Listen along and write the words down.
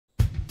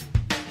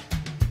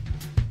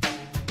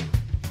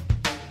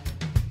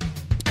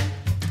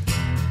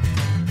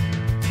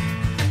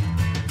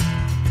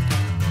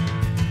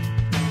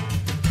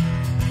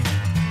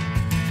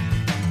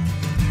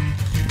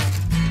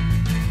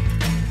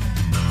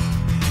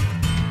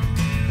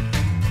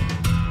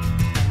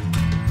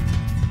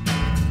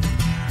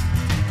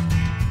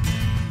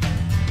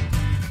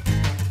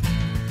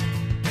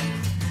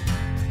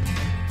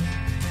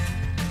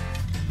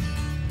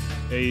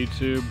Hey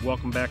YouTube,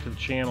 welcome back to the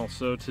channel.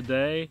 So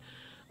today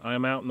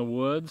I'm out in the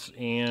woods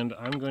and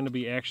I'm going to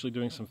be actually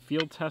doing some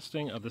field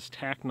testing of this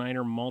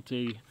Tac9er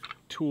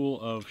multi-tool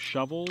of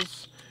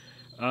shovels.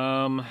 You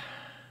know,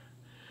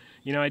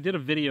 I did a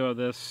video of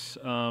this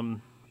 2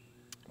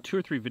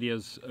 or 3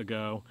 videos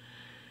ago,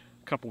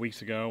 a couple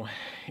weeks ago,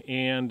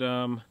 and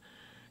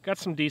got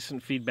some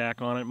decent feedback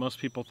on it. Most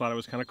people thought it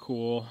was kind of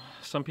cool.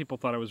 Some people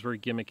thought it was very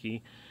gimmicky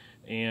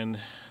and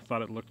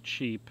thought it looked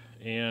cheap.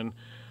 And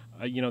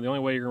you know, the only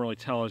way you're gonna really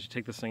tell is you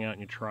take this thing out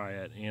and you try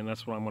it, and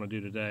that's what I'm gonna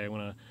do today. I'm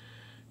gonna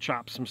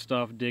chop some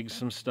stuff, dig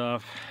some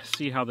stuff,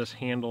 see how this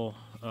handle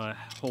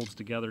holds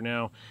together.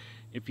 Now,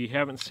 if you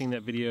haven't seen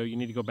that video, you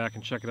need to go back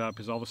and check it out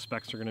because all the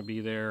specs are gonna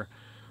be there,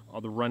 all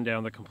the rundown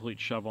of the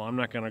complete shovel. I'm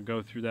not gonna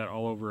go through that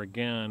all over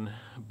again,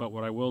 but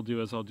what I will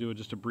do is I'll do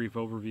just a brief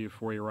overview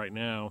for you right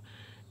now,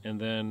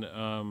 and then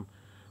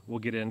we'll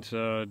get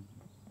into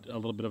a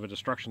little bit of a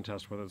destruction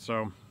test with it.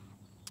 So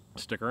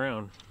stick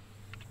around.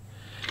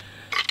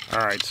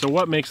 Alright, so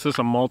what makes this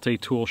a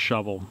multi-tool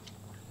shovel?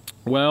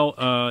 Well,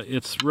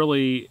 it's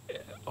really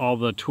all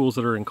the tools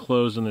that are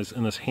enclosed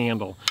in this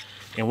handle.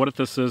 And what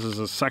this is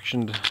a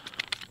sectioned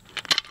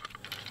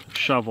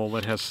shovel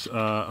that has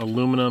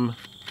aluminum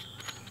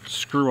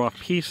screw-off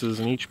pieces,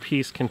 and each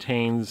piece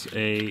contains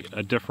a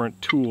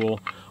different tool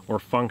or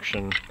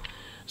function.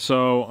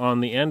 So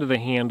on the end of the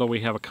handle we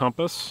have a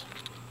compass,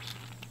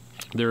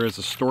 there is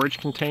a storage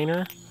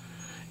container,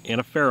 and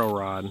a ferro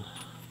rod.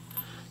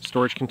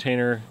 Storage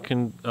container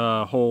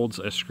holds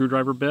a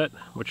screwdriver bit,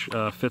 which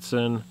fits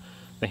in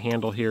the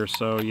handle here.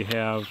 So you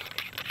have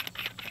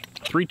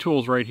 3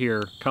 tools right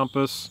here: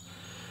 compass,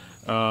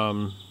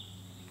 ferro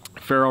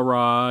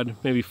rod,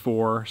 maybe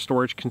 4,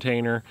 storage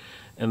container,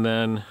 and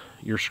then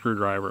your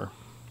screwdriver.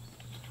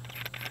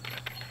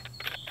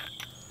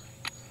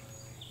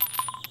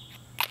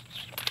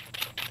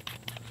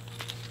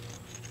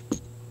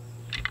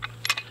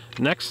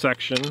 Next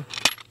section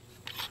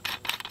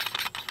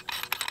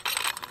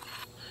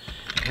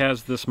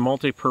has this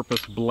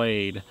multi-purpose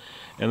blade,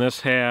 and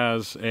this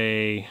has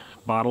a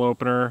bottle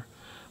opener,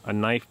 a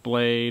knife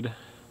blade,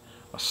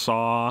 a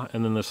saw,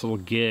 and then this little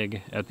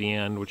gig at the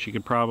end, which you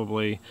could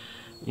probably,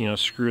 you know,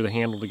 screw the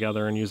handle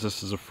together and use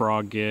this as a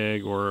frog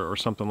gig or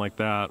something like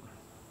that.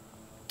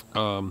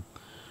 And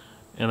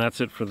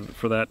that's it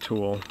for that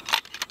tool.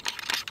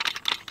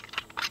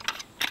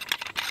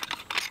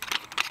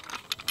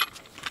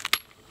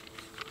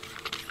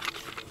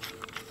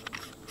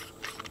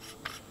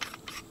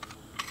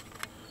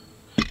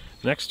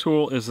 Next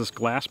tool is this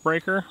glass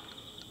breaker.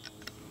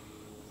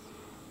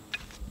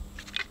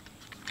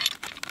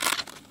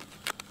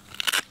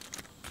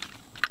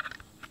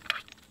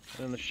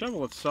 And the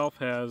shovel itself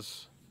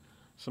has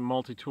some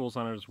multi-tools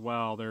on it as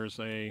well. There's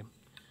a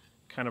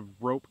kind of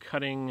rope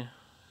cutting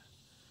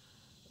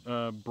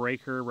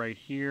breaker right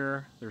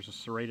here. There's a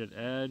serrated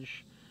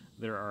edge.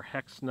 There are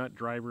hex nut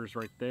drivers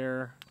right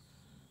there.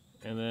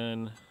 And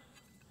then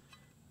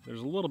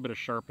there's a little bit of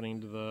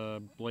sharpening to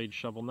the blade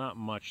shovel, not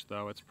much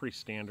though. It's pretty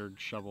standard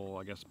shovel,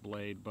 I guess,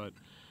 blade. But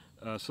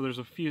so there's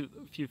a few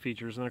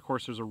features, and then of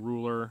course there's a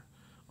ruler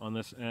on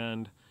this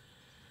end.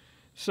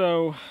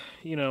 So,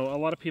 you know, a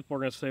lot of people are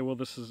going to say, well,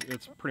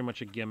 it's pretty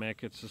much a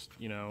gimmick. It's just,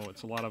 you know,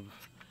 it's a lot of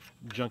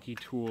junky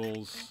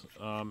tools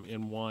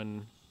in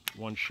one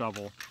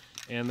shovel,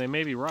 and they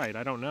may be right.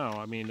 I don't know.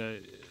 I mean,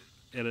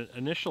 at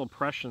initial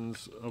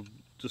impressions of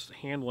just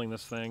handling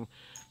this thing,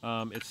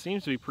 it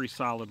seems to be pretty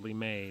solidly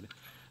made.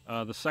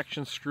 The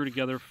sections screw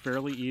together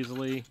fairly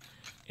easily,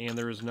 and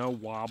there is no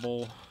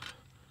wobble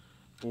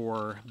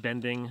or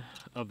bending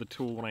of the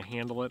tool when I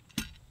handle it.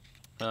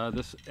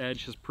 This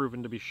edge has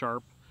proven to be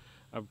sharp.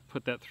 I've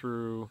put that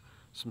through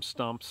some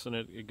stumps, and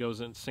it goes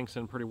in, sinks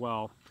in pretty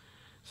well.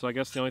 So I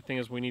guess the only thing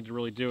is we need to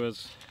really do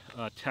is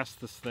test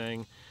this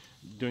thing,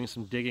 doing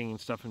some digging and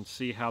stuff, and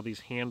see how these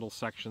handle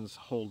sections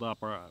hold up.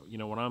 Or, you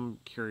know, what I'm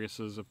curious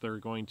is if they're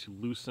going to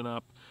loosen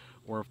up,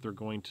 or if they're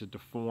going to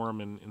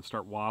deform and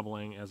start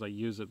wobbling as I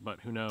use it,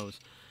 but who knows.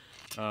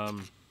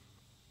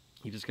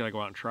 You just gotta go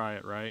out and try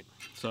it, right?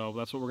 So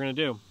that's what we're gonna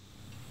do.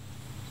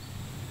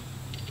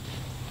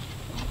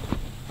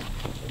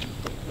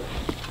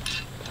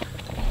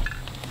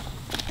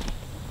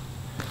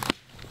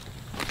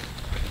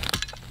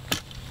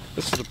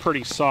 This is a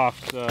pretty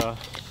soft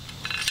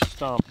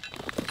stump.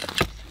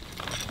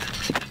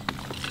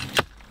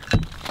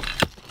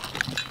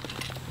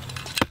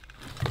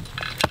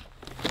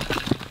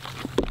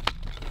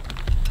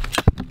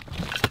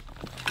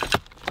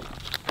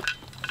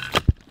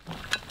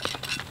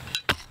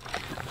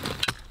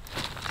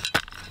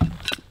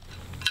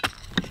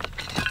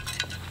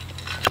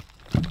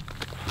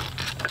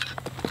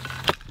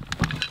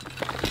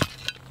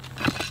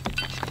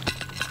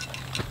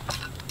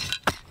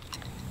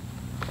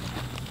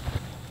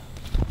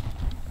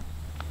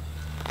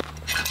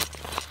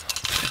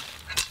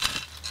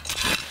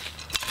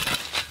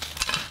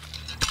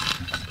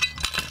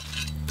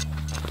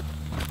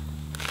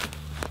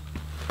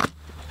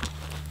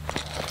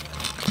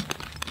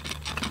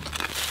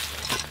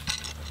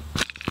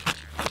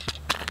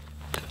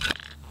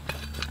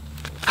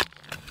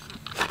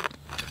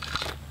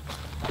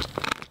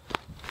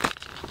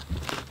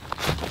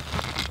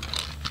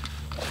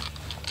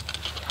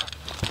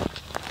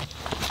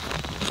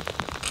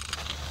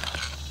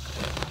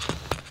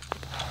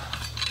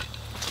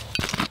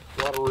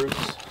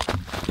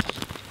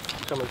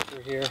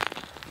 here.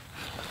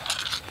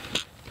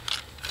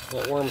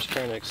 That worm's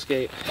trying to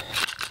escape.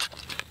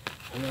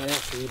 I'm not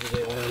after you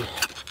today, worm.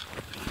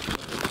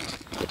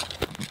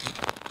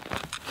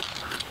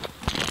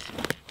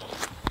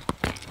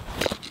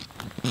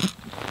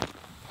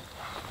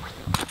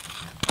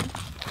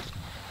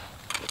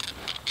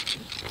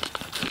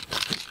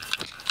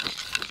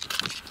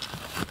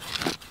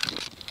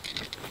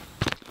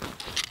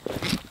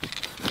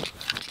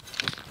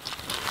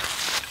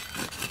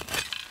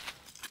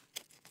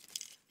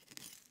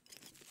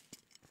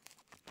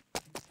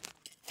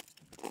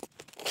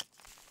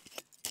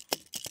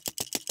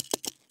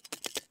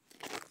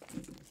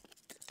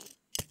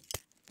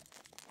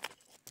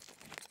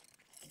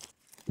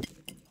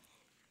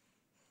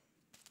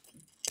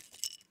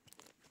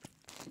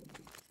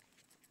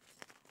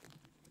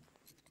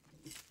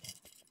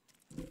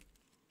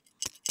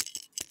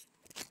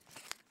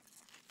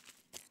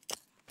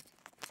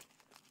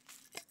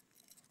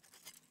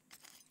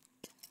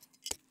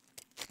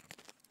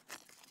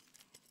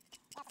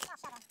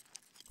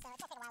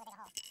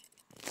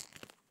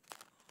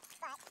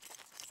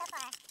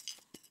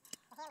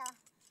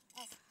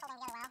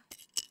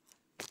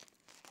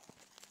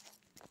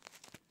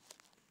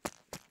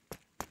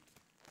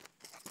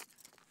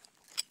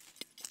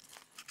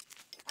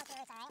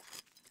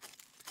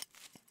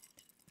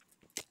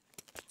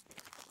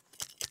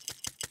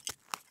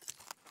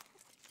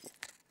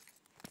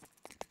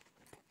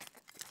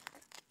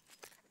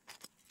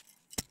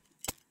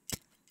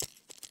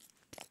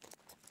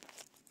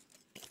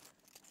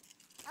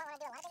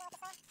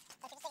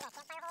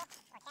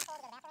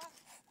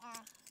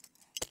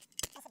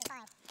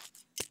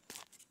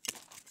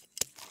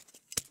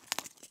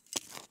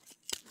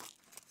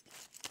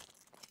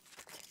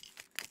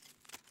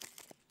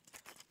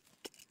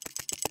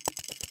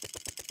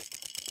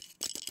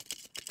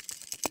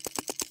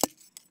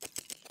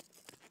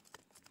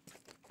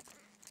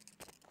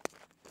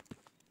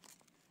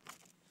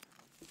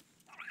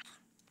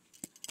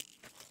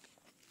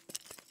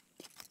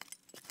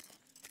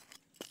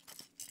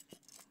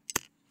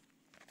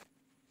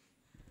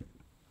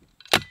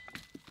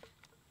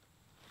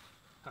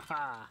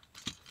 Haha!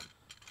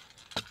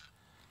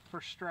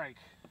 First strike.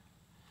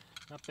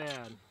 Not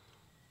bad.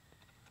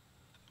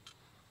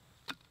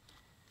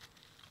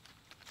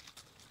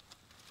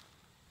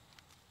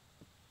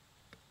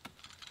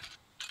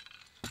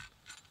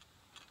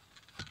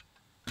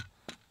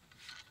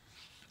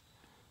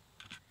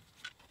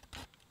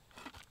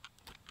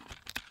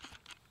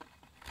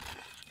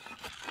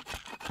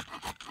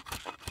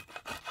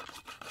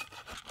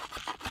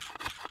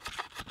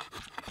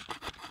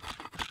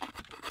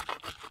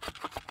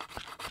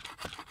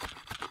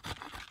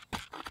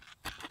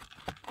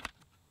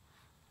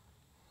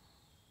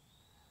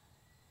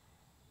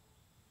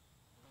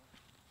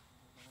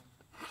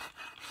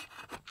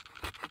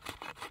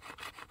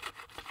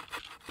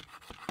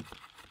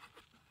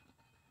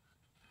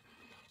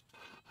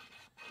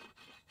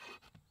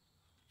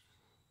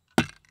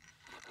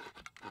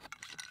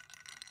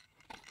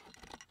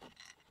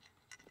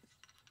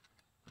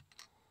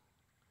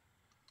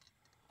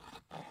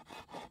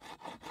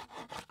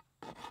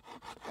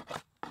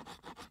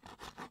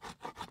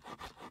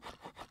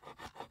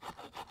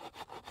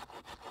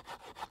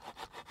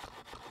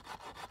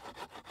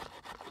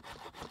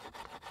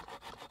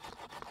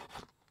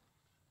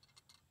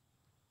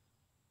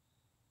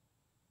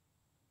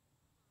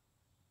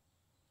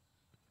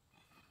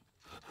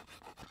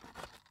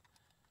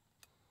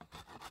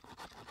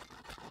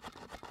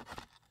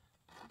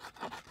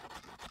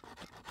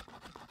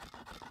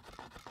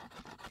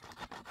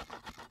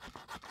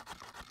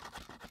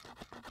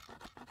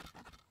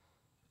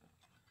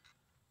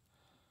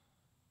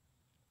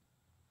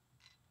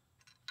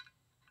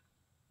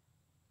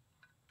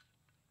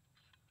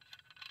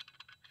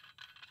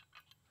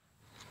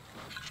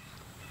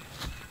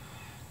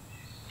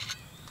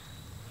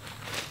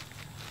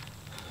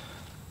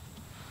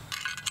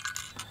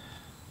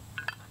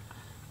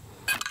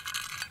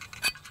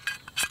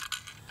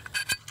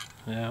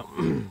 Yeah,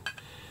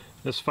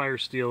 this fire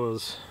steel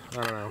is, I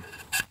don't know,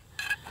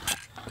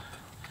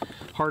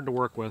 hard to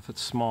work with.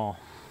 It's small.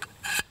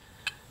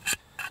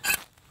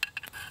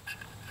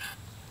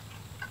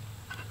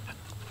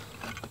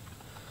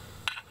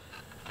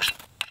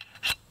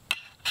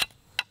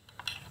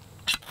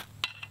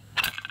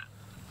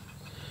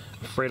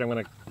 I'm afraid I'm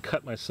going to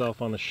cut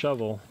myself on the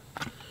shovel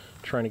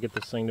trying to get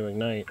this thing to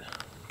ignite.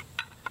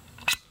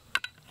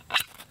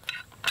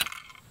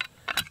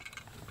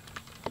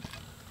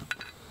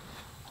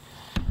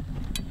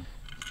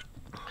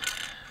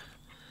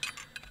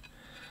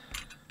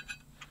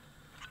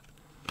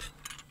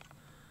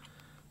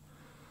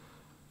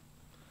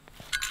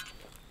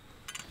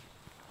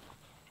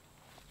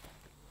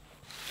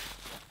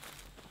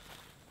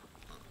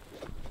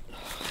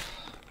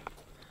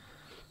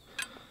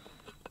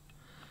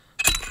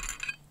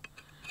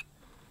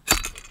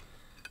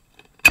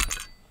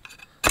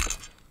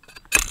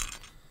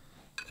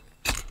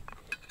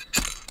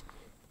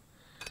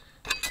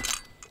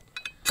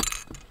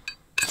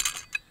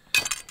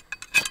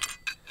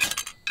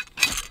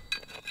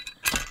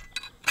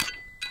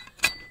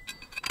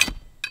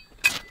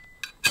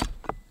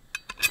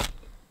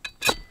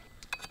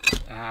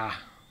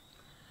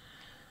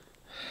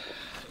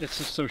 it's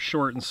just so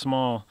short and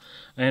small.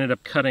 I ended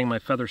up cutting my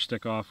feather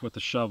stick off with the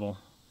shovel.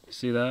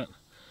 See that?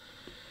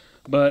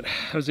 But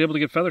I was able to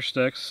get feather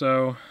sticks,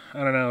 so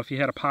I don't know, if you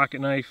had a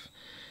pocket knife,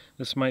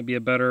 this might be a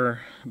better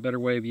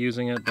way of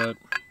using it, but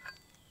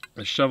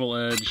the shovel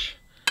edge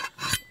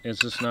is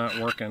just not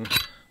working.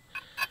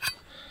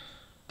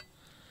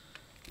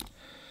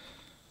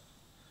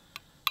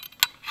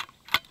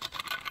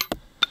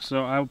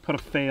 So I would put a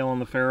fail on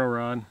the ferro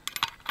rod.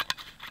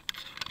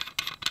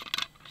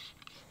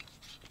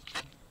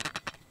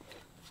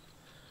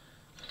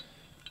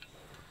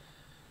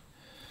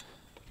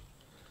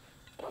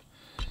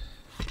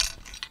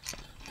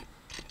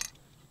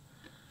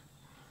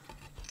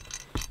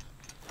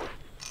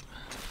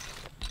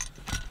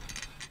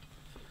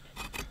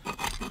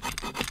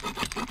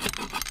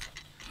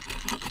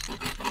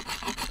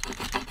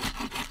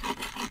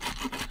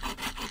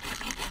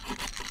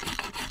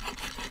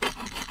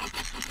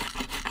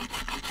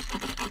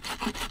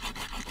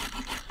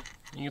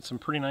 You get some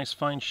pretty nice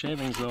fine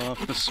shavings though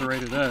off the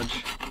serrated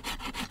edge.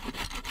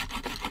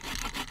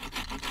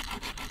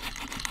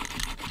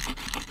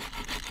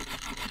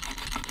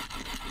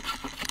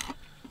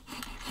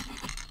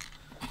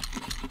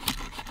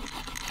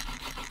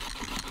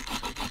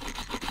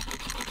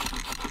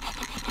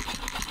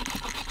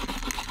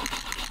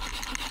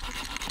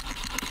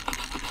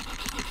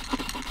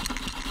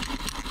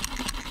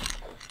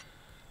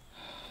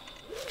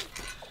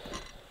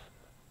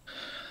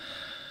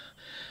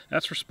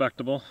 That's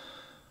respectable.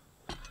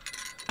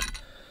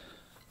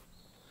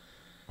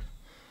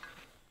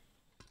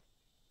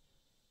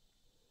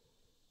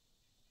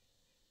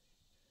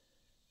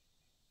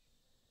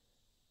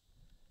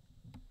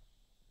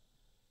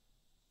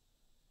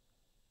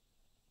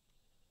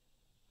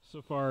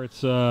 So far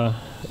it's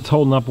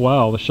holding up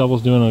well. The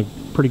shovel's doing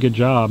a pretty good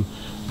job.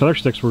 Feather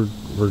sticks were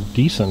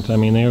decent. I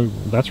mean,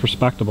 that's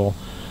respectable.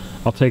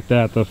 I'll take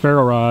that. The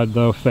ferro rod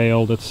though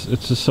failed. It's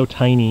just so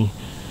tiny,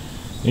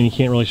 and you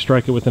can't really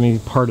strike it with any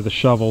part of the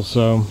shovel,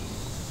 so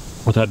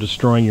without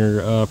destroying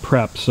your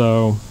prep.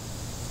 So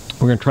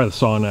we're gonna try the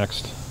saw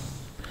next.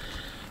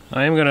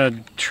 I am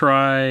gonna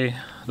try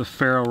the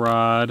ferro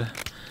rod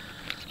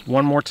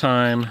one more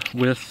time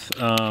with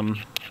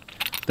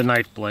the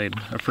knife blade.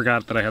 I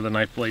forgot that I had the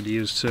knife blade to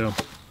use too.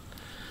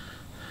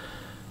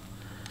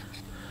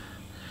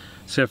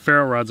 See, that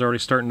ferro rod's already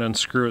starting to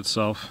unscrew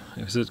itself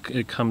as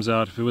it comes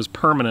out. If it was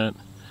permanent,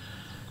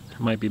 it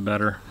might be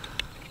better.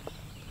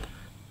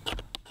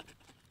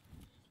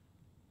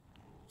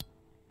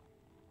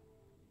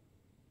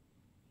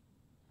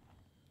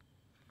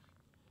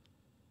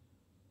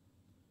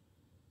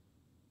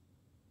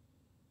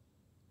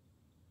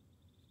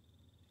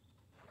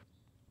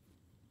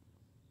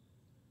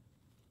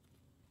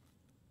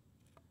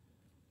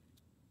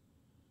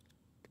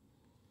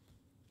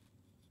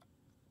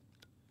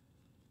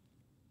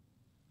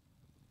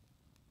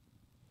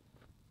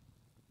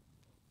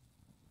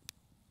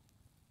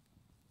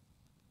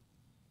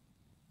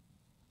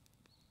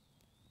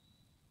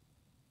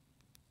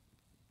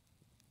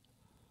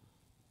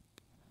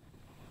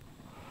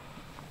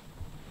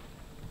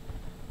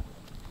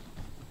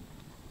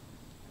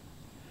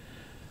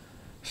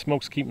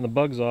 Smoke's keeping the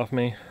bugs off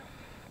me.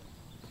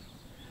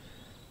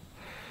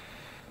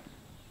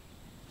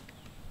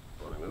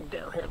 Let me move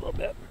down here a little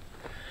bit.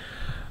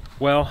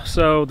 Well,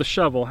 so the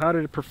shovel, how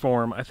did it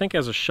perform? I think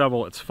as a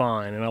shovel it's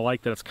fine, and I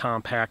like that it's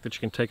compact, that you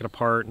can take it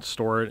apart and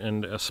store it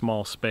in a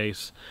small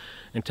space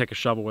and take a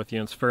shovel with you,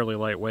 and it's fairly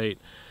lightweight.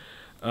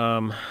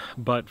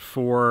 But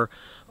for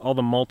all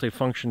the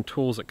multi-function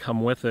tools that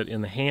come with it in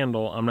the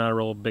handle, I'm not a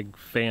real big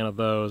fan of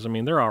those. I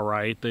mean, they're all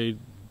right.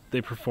 They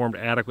performed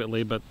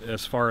adequately, but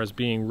as far as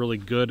being really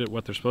good at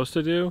what they're supposed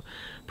to do,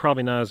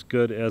 probably not as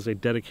good as a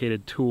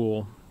dedicated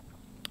tool.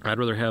 I'd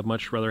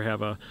much rather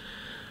have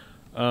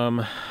a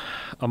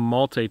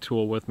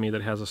multi-tool with me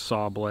that has a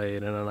saw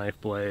blade and a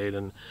knife blade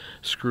and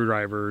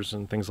screwdrivers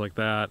and things like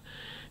that,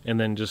 and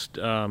then just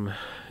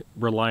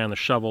rely on the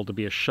shovel to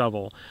be a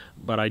shovel.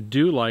 But I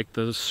do like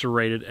the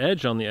serrated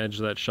edge on the edge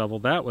of that shovel.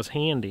 That was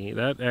handy.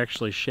 That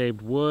actually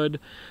shaved wood.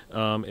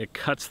 It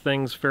cuts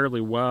things fairly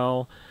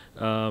well.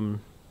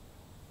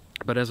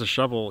 But as a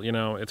shovel, you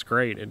know, it's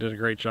great. It did a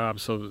great job.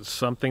 So it's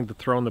something to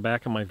throw in the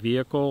back of my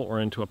vehicle or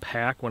into a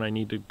pack when I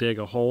need to dig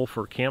a hole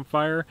for a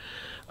campfire.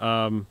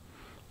 I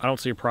don't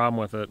see a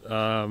problem with it.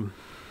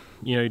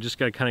 You know, you just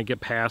got to kind of get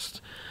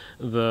past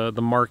the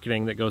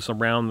marketing that goes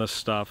around this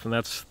stuff, and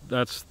that's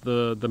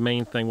the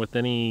main thing with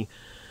any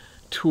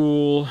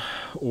tool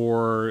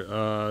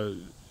or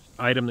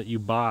item that you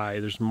buy.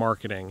 There's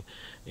marketing,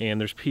 and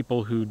there's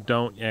people who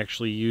don't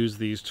actually use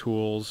these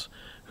tools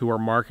who are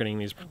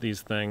marketing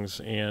these things,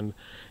 and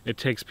it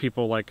takes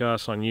people like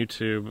us on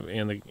YouTube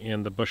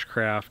and the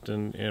bushcraft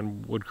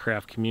and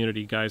woodcraft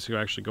community, guys who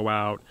actually go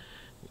out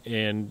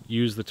and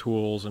use the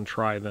tools and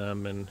try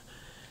them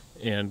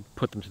and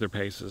put them to their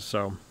paces.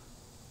 So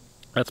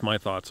that's my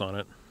thoughts on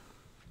it.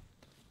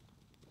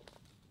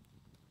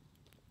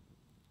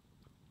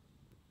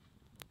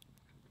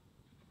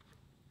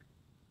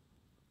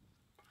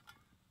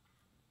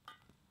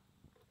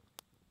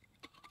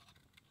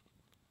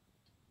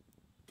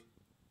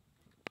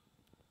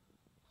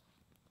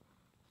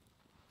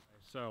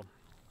 So,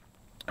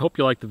 I hope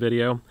you liked the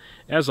video.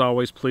 As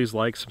always, please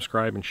like,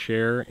 subscribe, and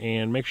share,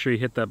 and make sure you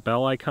hit that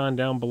bell icon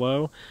down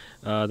below.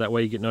 That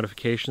way you get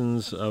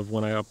notifications of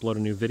when I upload a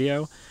new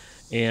video.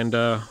 And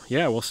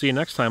yeah, we'll see you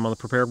next time on The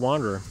Prepared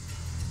Wanderer.